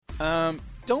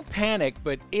Don't panic,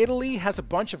 but Italy has a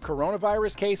bunch of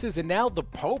coronavirus cases, and now the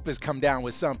Pope has come down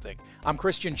with something. I'm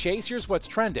Christian Chase, here's what's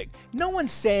trending. No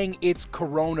one's saying it's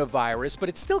coronavirus, but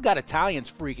it's still got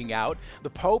Italians freaking out. The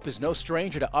Pope is no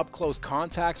stranger to up-close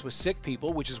contacts with sick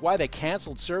people, which is why they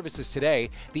canceled services today.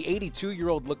 The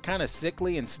 82-year-old looked kind of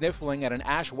sickly and sniffling at an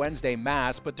Ash Wednesday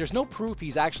Mass, but there's no proof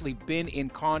he's actually been in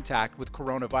contact with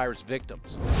coronavirus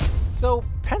victims. So,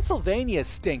 Pennsylvania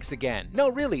stinks again. No,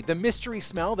 really, the mystery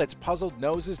smell that's puzzled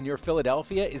noses near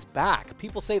Philadelphia is back.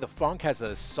 People say the funk has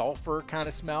a sulfur kind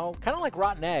of smell, kind of like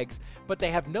rotten eggs, but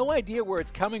they have no idea where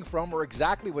it's coming from or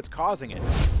exactly what's causing it.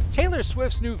 Taylor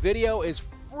Swift's new video is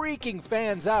freaking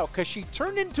fans out because she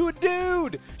turned into a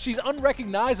dude. She's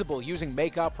unrecognizable, using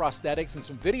makeup, prosthetics, and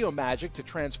some video magic to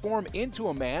transform into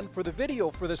a man for the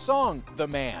video for the song The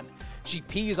Man. She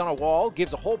pees on a wall,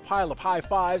 gives a whole pile of high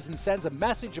fives, and sends a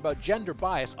message about gender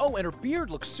bias. Oh, and her beard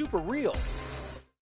looks super real.